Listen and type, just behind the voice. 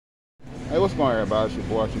Hey, what's going on, everybody? It's your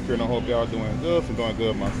boy Shakir. I hope y'all doing good. I'm doing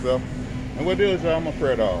good myself. And what it is, y'all, I'm a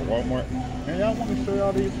friend of Walmart. And y'all want to show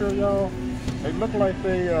y'all these here, y'all. They look like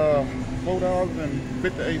they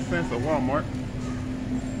 $4.58 at Walmart.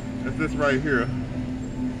 It's this right here.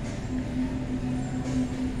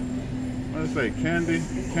 What does it say?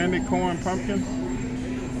 Candy corn pumpkin.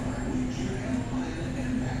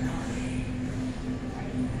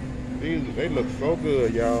 They look so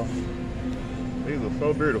good, y'all. These are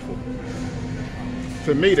so beautiful.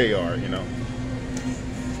 To me, they are, you know.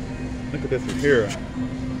 Look at this one here.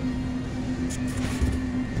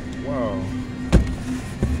 Wow.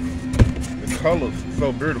 The colors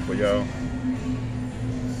so beautiful, y'all.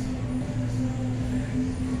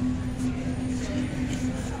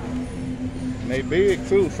 And they big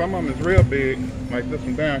too. Some of them is real big. Like this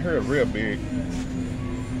one down here is real big.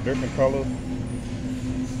 Different colors.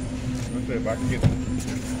 Let's see if I can get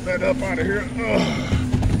that up out of here. Ugh.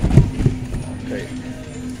 Okay.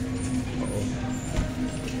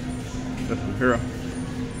 This one here.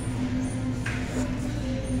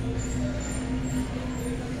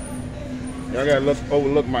 Y'all gotta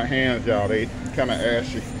overlook my hands, y'all. They kind of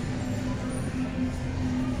ashy.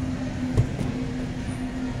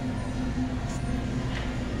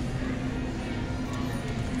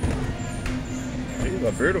 These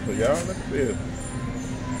are beautiful, y'all. Look at this.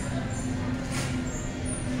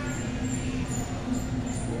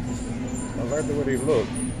 I like the way they look.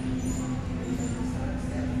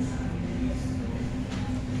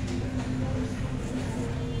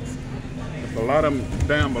 There's a lot of them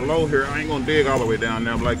down below here. I ain't gonna dig all the way down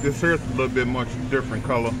there, but like this here's a little bit much different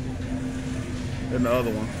color than the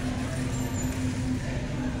other one.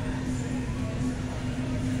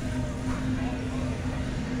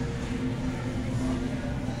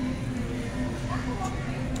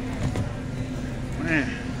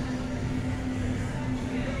 Man.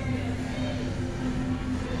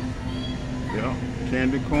 Yeah,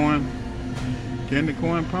 candy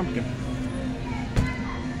corn pumpkin.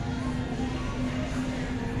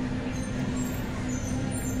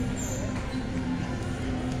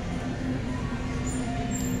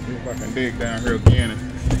 See if I can dig down here again and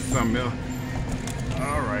see something else.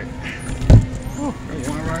 All right. Oh, there's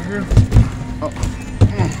one right here. Oh,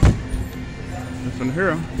 this one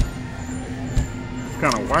here. It's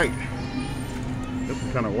kind of white. This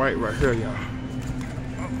is kind of white right here, y'all.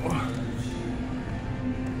 Oh.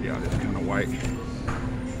 Yeah, it's kind of white.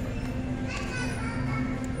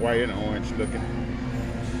 White and orange looking.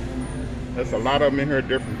 There's a lot of them in here,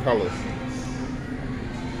 different colors.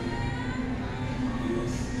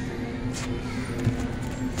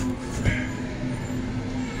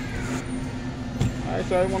 Alright,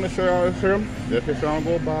 so I want to show y'all this here. If it's y'all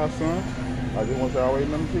go buy some, I just want y'all always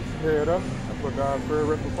remember to keep your head up. That's what God's prayer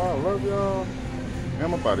rest of all. Love y'all. And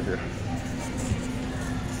I'm up out of here.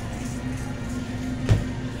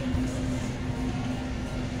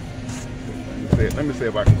 Let me see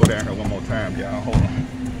if I can go down here one more time, y'all. Hold on.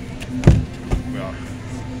 Well,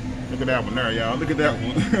 look at that one there, y'all. Look at that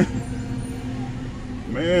one.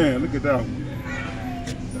 Man, look at that one.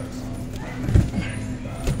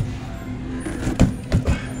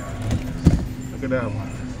 Look at that one.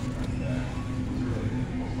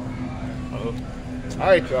 All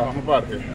right, y'all. I'm about here.